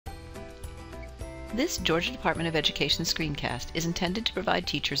This Georgia Department of Education screencast is intended to provide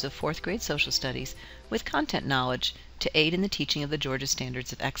teachers of 4th grade social studies with content knowledge to aid in the teaching of the Georgia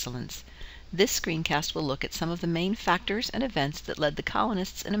Standards of Excellence. This screencast will look at some of the main factors and events that led the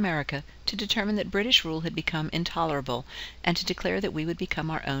colonists in America to determine that British rule had become intolerable and to declare that we would become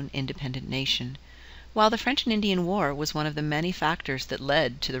our own independent nation. While the French and Indian War was one of the many factors that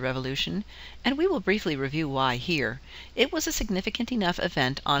led to the Revolution, and we will briefly review why here, it was a significant enough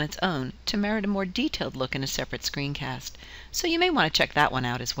event on its own to merit a more detailed look in a separate screencast, so you may want to check that one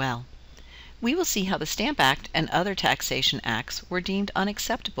out as well. We will see how the Stamp Act and other taxation acts were deemed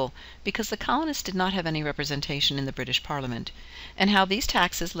unacceptable because the colonists did not have any representation in the British Parliament, and how these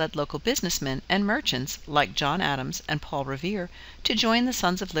taxes led local businessmen and merchants like John Adams and Paul Revere to join the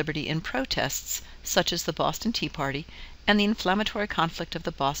Sons of Liberty in protests such as the Boston Tea Party and the inflammatory conflict of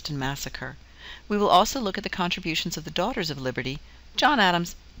the Boston Massacre. We will also look at the contributions of the Daughters of Liberty, John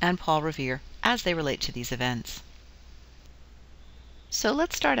Adams and Paul Revere, as they relate to these events. So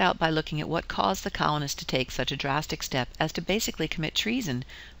let's start out by looking at what caused the colonists to take such a drastic step as to basically commit treason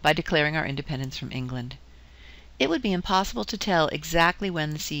by declaring our independence from England. It would be impossible to tell exactly when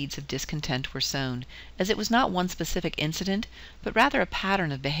the seeds of discontent were sown, as it was not one specific incident, but rather a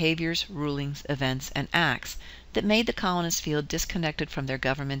pattern of behaviors, rulings, events, and acts that made the colonists feel disconnected from their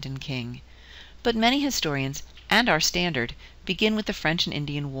government and king. But many historians, and our standard, begin with the French and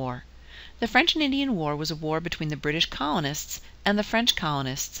Indian War. The French and Indian War was a war between the British colonists and the French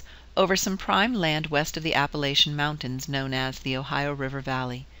colonists over some prime land west of the Appalachian Mountains known as the Ohio River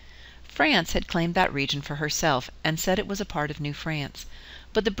Valley. France had claimed that region for herself and said it was a part of New France,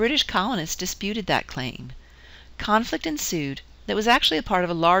 but the British colonists disputed that claim. Conflict ensued that was actually a part of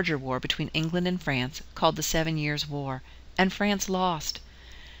a larger war between England and France called the 7 Years' War, and France lost.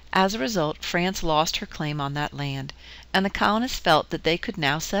 As a result, France lost her claim on that land, and the colonists felt that they could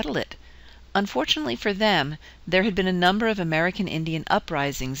now settle it. Unfortunately for them, there had been a number of American Indian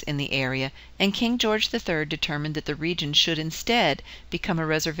uprisings in the area, and King George III determined that the region should instead become a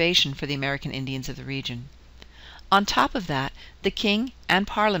reservation for the American Indians of the region. On top of that, the King and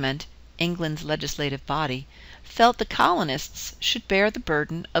Parliament, England's legislative body, felt the colonists should bear the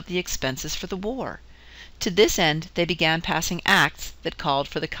burden of the expenses for the war. To this end, they began passing acts that called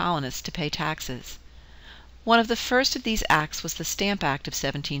for the colonists to pay taxes. One of the first of these acts was the Stamp Act of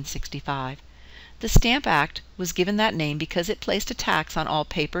 1765. The Stamp Act was given that name because it placed a tax on all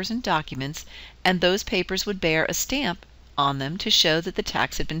papers and documents, and those papers would bear a stamp on them to show that the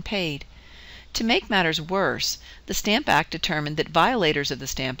tax had been paid. To make matters worse, the Stamp Act determined that violators of the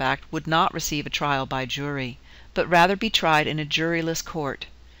Stamp Act would not receive a trial by jury, but rather be tried in a juryless court.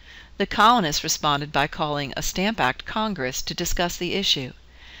 The colonists responded by calling a Stamp Act Congress to discuss the issue.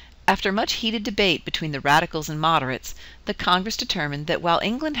 After much heated debate between the radicals and moderates, the Congress determined that while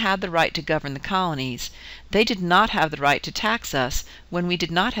England had the right to govern the colonies, they did not have the right to tax us when we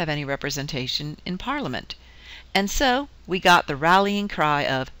did not have any representation in Parliament. And so we got the rallying cry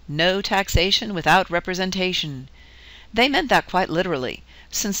of "No taxation without representation." They meant that quite literally.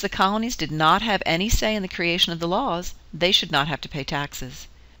 Since the colonies did not have any say in the creation of the laws, they should not have to pay taxes.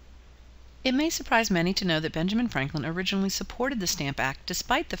 It may surprise many to know that Benjamin Franklin originally supported the Stamp Act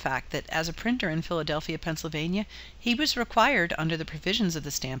despite the fact that as a printer in Philadelphia, Pennsylvania, he was required under the provisions of the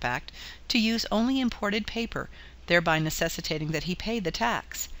Stamp Act to use only imported paper, thereby necessitating that he pay the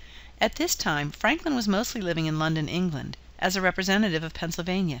tax. At this time, Franklin was mostly living in London, England, as a representative of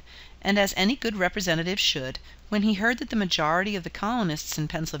Pennsylvania, and as any good representative should, when he heard that the majority of the colonists in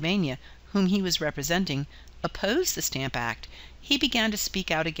Pennsylvania, whom he was representing, opposed the Stamp Act, he began to speak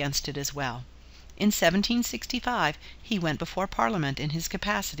out against it as well. In 1765, he went before Parliament in his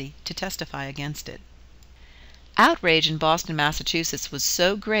capacity to testify against it. Outrage in Boston, Massachusetts was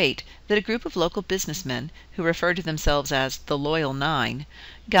so great that a group of local businessmen, who referred to themselves as the Loyal Nine,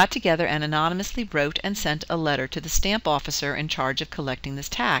 got together and anonymously wrote and sent a letter to the stamp officer in charge of collecting this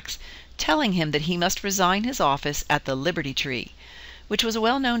tax, telling him that he must resign his office at the Liberty Tree, which was a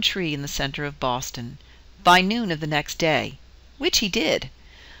well-known tree in the center of Boston, by noon of the next day, which he did.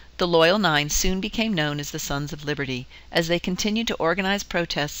 The Loyal Nine soon became known as the Sons of Liberty, as they continued to organize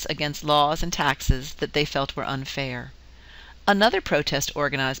protests against laws and taxes that they felt were unfair. Another protest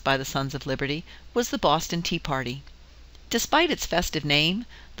organized by the Sons of Liberty was the Boston Tea Party. Despite its festive name,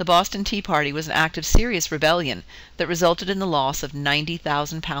 the Boston Tea Party was an act of serious rebellion that resulted in the loss of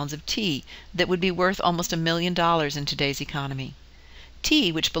 90,000 pounds of tea that would be worth almost $1 million in today's economy.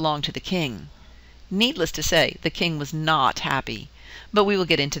 Tea which belonged to the king. Needless to say, the king was not happy, but we will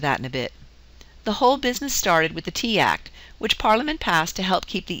get into that in a bit. The whole business started with the Tea Act, which Parliament passed to help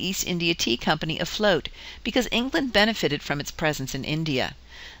keep the East India Tea Company afloat because England benefited from its presence in India.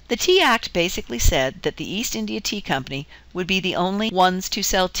 The Tea Act basically said that the East India Tea Company would be the only ones to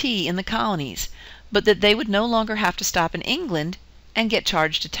sell tea in the colonies, but that they would no longer have to stop in England and get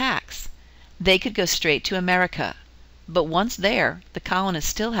charged a tax. They could go straight to America, but once there, the colonists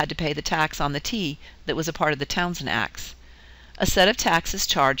still had to pay the tax on the tea that was a part of the Townshend Acts, a set of taxes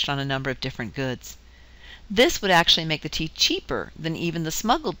charged on a number of different goods. This would actually make the tea cheaper than even the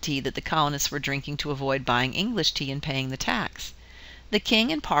smuggled tea that the colonists were drinking to avoid buying English tea and paying the tax. The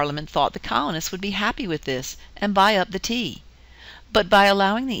king and Parliament thought the colonists would be happy with this and buy up the tea. But by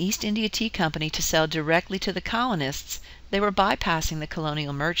allowing the East India Tea Company to sell directly to the colonists, they were bypassing the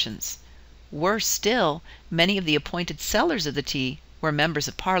colonial merchants. Worse still, many of the appointed sellers of the tea were members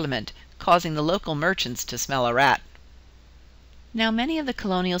of Parliament, causing the local merchants to smell a rat. Now many of the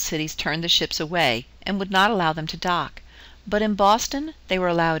colonial cities turned the ships away and would not allow them to dock, but in Boston they were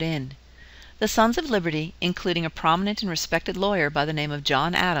allowed in. The Sons of Liberty, including a prominent and respected lawyer by the name of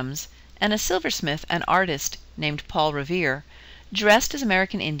John Adams, and a silversmith and artist named Paul Revere, dressed as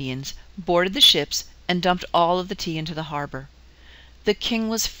American Indians, boarded the ships and dumped all of the tea into the harbor. The king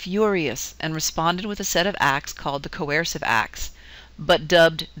was furious and responded with a set of acts called the Coercive Acts, but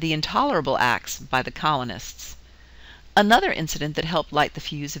dubbed the Intolerable Acts by the colonists. Another incident that helped light the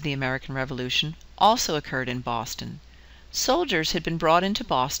fuse of the American Revolution also occurred in Boston. Soldiers had been brought into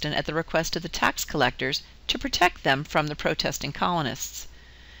Boston at the request of the tax collectors to protect them from the protesting colonists.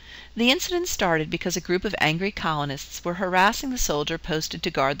 The incident started because a group of angry colonists were harassing the soldier posted to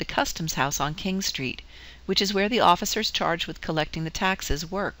guard the customs house on King Street, which is where the officers charged with collecting the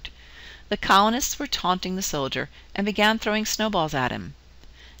taxes worked. The colonists were taunting the soldier and began throwing snowballs at him.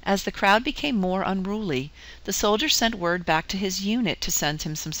 As the crowd became more unruly, the soldier sent word back to his unit to send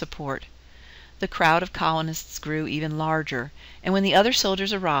him some support. The crowd of colonists grew even larger, and when the other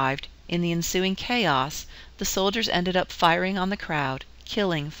soldiers arrived, in the ensuing chaos, the soldiers ended up firing on the crowd,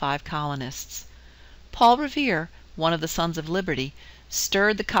 killing 5 colonists. Paul Revere, one of the Sons of Liberty,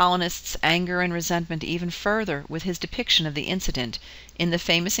 stirred the colonists' anger and resentment even further with his depiction of the incident in the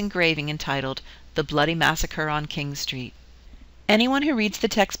famous engraving entitled "The Bloody Massacre on King Street." Anyone who reads the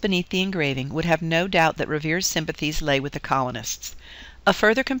text beneath the engraving would have no doubt that Revere's sympathies lay with the colonists. A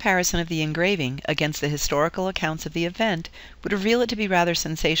further comparison of the engraving against the historical accounts of the event would reveal it to be rather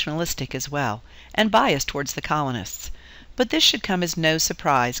sensationalistic as well, and biased towards the colonists. But this should come as no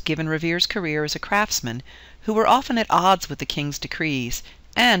surprise, given Revere's career as a craftsman, who were often at odds with the king's decrees,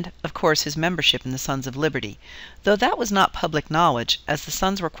 and, of course, his membership in the Sons of Liberty, though that was not public knowledge, as the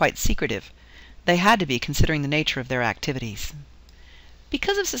Sons were quite secretive. They had to be, considering the nature of their activities.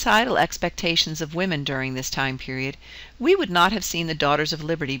 Because of societal expectations of women during this time period, we would not have seen the Daughters of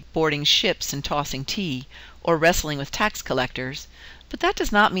Liberty boarding ships and tossing tea, or wrestling with tax collectors, but that does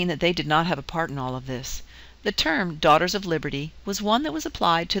not mean that they did not have a part in all of this. The term Daughters of Liberty was one that was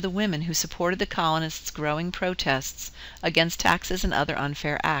applied to the women who supported the colonists' growing protests against taxes and other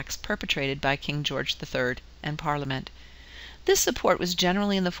unfair acts perpetrated by King George III and Parliament. This support was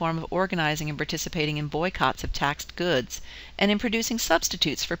generally in the form of organizing and participating in boycotts of taxed goods, and in producing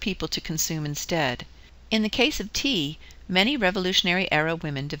substitutes for people to consume instead. In the case of tea, many Revolutionary-era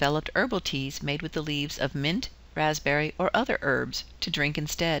women developed herbal teas made with the leaves of mint, raspberry, or other herbs to drink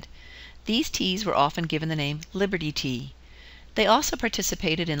instead. These teas were often given the name Liberty Tea. They also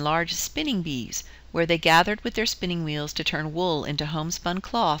participated in large spinning bees, where they gathered with their spinning wheels to turn wool into homespun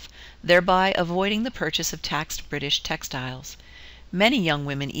cloth, thereby avoiding the purchase of taxed British textiles. Many young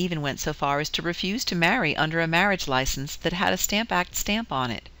women even went so far as to refuse to marry under a marriage license that had a Stamp Act stamp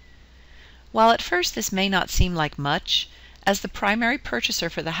on it. While at first this may not seem like much, as the primary purchaser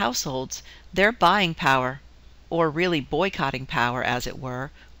for the households, their buying power, or really boycotting power as it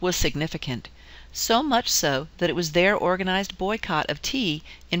were, was significant. So much so that it was their organized boycott of tea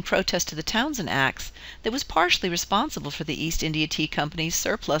in protest to the Townshend Acts that was partially responsible for the East India Tea Company's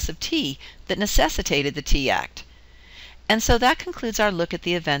surplus of tea that necessitated the Tea Act. And so that concludes our look at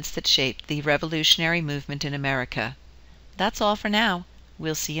the events that shaped the revolutionary movement in America. That's all for now.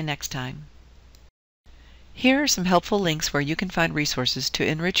 We'll see you next time. Here are some helpful links where you can find resources to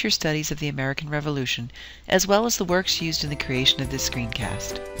enrich your studies of the American Revolution, as well as the works used in the creation of this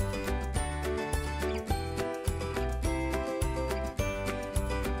screencast.